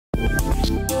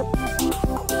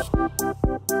Hey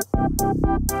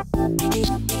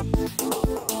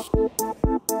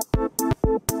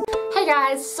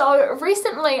guys, so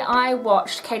recently I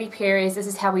watched Katy Perry's This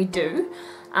Is How We Do,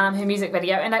 her music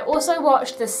video, and I also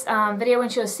watched this video when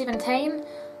she was 17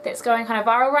 that's going kind of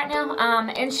viral right now,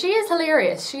 and she is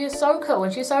hilarious. She is so cool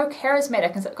and she's so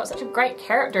charismatic and got such a great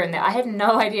character in there. I had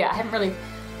no idea. I haven't really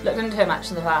looked into her much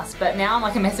in the past, but now I'm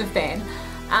like a massive fan.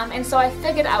 And so I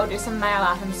figured I would do some nail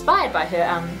art inspired by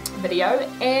her video,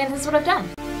 and this is what I've done.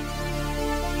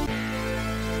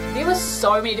 There were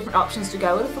so many different options to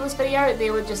go with for this video.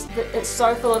 There were just, it's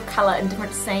so full of colour and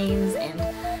different scenes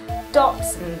and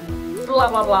dots and blah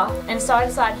blah blah. And so I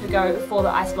decided to go for the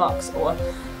ice blocks or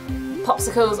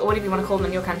popsicles or whatever you want to call them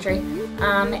in your country.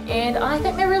 And I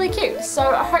think they're really cute. So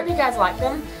I hope you guys like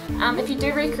them. If you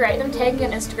do recreate them, tag me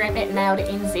on Instagram at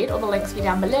nailednz, or the links will be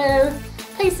down below.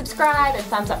 Please subscribe and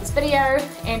thumbs up this video,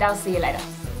 and I'll see you later.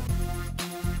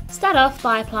 Start off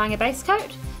by applying a base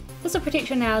coat. This will protect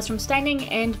your nails from staining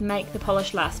and make the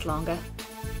polish last longer.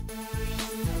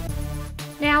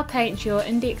 Now paint your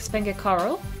index finger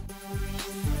coral,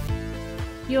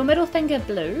 your middle finger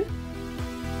blue,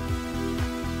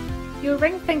 your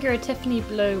ring finger a Tiffany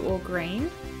blue or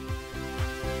green,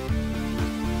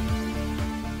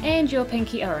 and your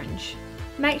pinky orange.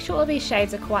 Make sure all these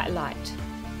shades are quite light.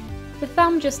 The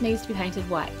thumb just needs to be painted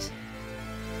white.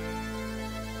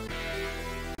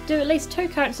 Do at least 2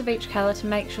 coats of each colour to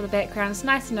make sure the background is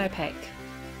nice and opaque.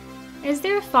 As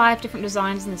there are 5 different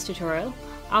designs in this tutorial,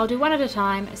 I'll do one at a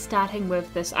time, starting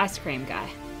with this ice cream guy.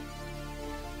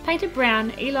 Paint a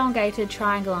brown elongated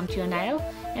triangle onto your nail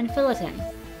and fill it in.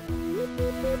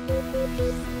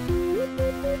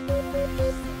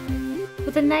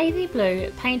 With a navy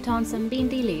blue, paint on some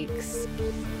bendy legs.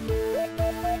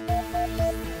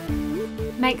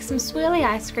 Make some swirly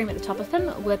ice cream at the top of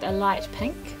him with a light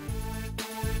pink.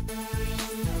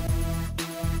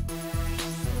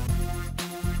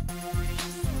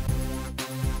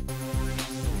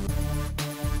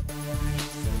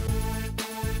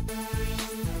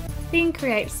 Then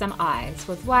create some eyes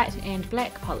with white and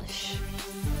black polish.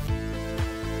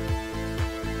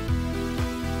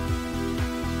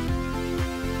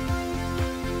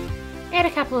 Add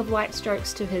a couple of white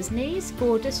strokes to his knees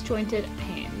for disjointed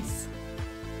hands.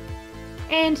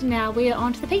 And now we are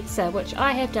on to the pizza, which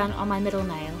I have done on my middle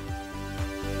nail.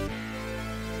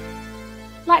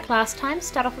 Like last time,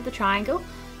 start off with the triangle,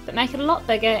 but make it a lot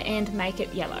bigger and make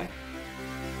it yellow.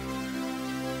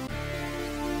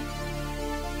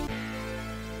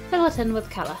 Fill it in with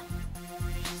colour.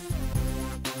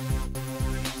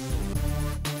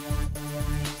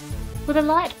 With a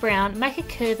light brown, make a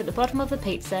curve at the bottom of the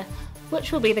pizza,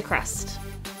 which will be the crust.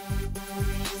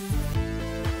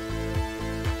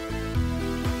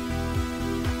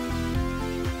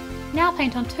 Now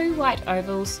paint on 2 white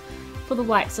ovals for the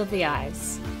whites of the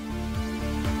eyes.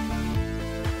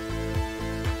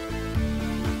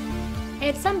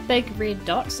 Add some big red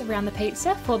dots around the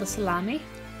pizza for the salami.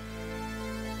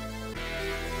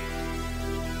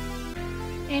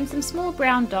 And some small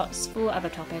brown dots for other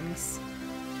toppings.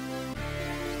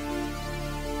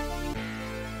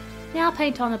 Now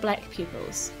paint on the black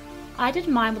pupils. I did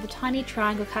mine with a tiny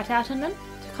triangle cut out in them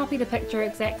to copy the picture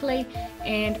exactly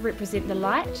and represent the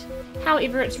light.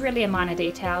 However, it's really a minor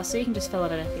detail, so you can just fill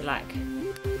it in if you like.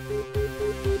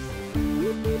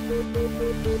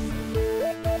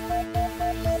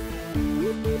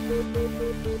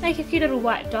 Make a few little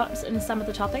white dots in some of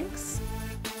the toppings.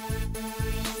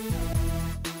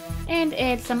 And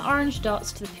add some orange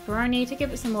dots to the pepperoni to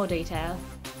give it some more detail.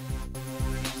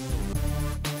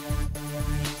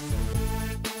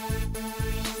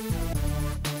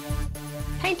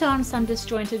 Paint on some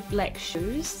disjointed black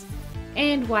shoes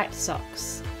and white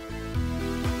socks.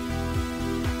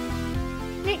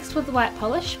 Next, with the white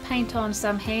polish, paint on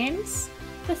some hands.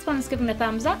 This one's giving a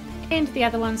thumbs up and the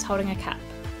other one's holding a cup.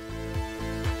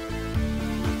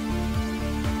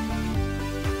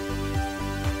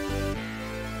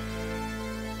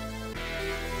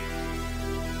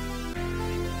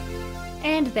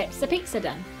 And that's the pizza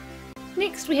done.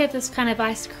 Next we have this kind of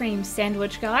ice cream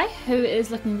sandwich guy who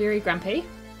is looking very grumpy.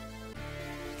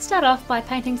 Start off by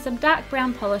painting some dark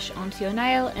brown polish onto your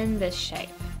nail in this shape.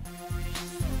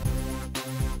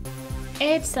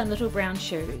 Add some little brown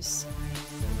shoes.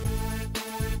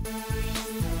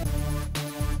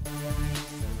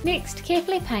 Next,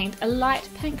 carefully paint a light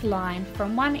pink line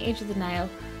from one edge of the nail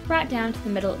right down to the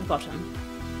middle at the bottom.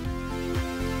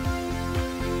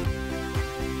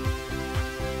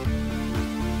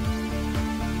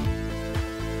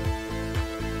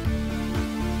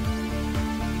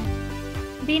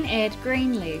 Then add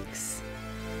green legs.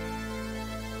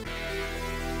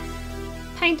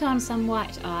 paint on some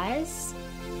white eyes.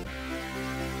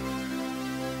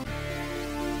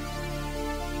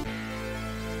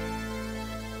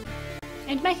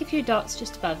 And make a few dots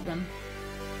just above them.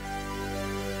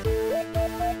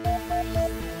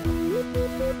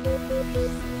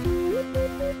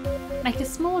 Make a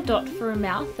small dot for a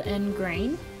mouth in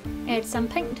green, add some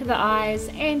pink to the eyes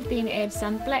and then add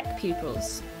some black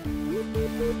pupils.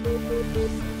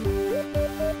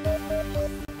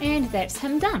 And that's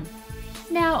him done.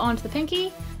 Now onto the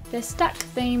pinky, the Stuck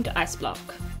themed ice block.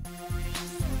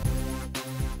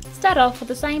 Start off with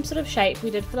the same sort of shape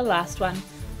we did for the last one,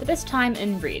 but this time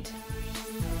in red.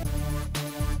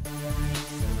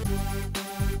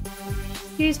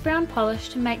 Use brown polish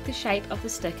to make the shape of the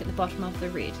stick at the bottom of the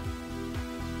red.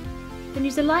 Then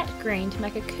use a light green to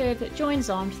make a curve that joins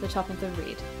on to the top of the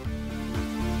red.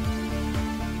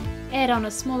 Add on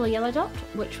a smaller yellow dot,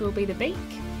 which will be the beak,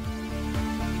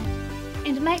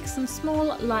 and make some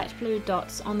small light blue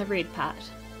dots on the red part.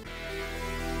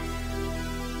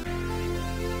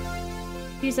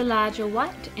 Use a larger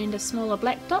white and a smaller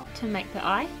black dot to make the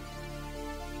eye.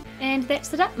 And that's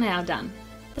the duck nail done.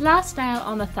 The last nail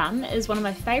on the thumb is one of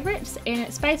my favourites, and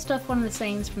it's based off one of the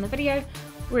scenes from the video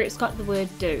where it's got the word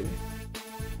do.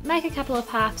 Make a couple of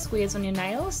half squares on your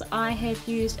nails. I have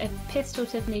used a pastel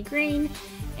Tiffany green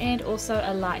and also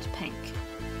a light pink.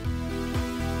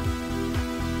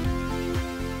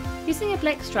 Using a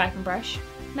black striking brush,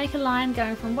 make a line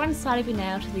going from one side of your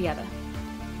nail to the other.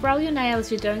 Roll your nail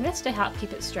as you're doing this to help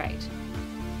keep it straight.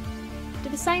 Do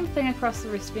the same thing across the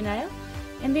rest of your nail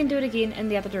and then do it again in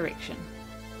the other direction.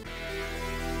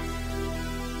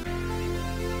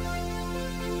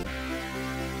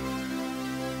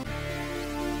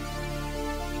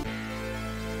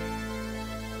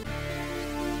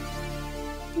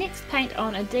 Next, paint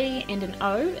on a D and an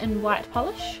O in white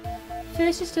polish.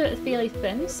 First just do it fairly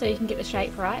thin so you can get the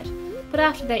shape right, but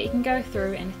after that you can go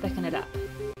through and thicken it up.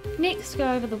 Next,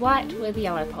 go over the white with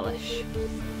yellow polish.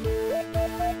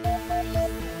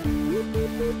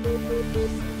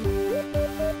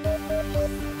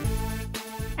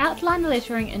 Outline the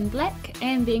lettering in black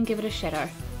and then give it a shadow.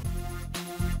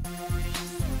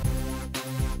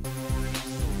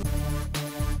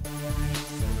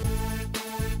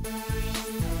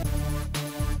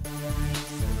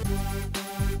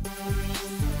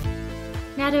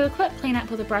 Now do a quick clean up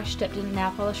with a brush dipped in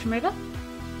nail polish remover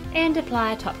and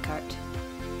apply a top coat.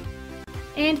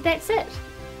 And that's it!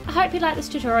 I hope you liked this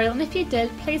tutorial, and if you did,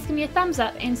 please give me a thumbs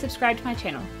up and subscribe to my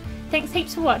channel. Thanks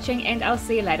heaps for watching, and I'll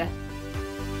see you later.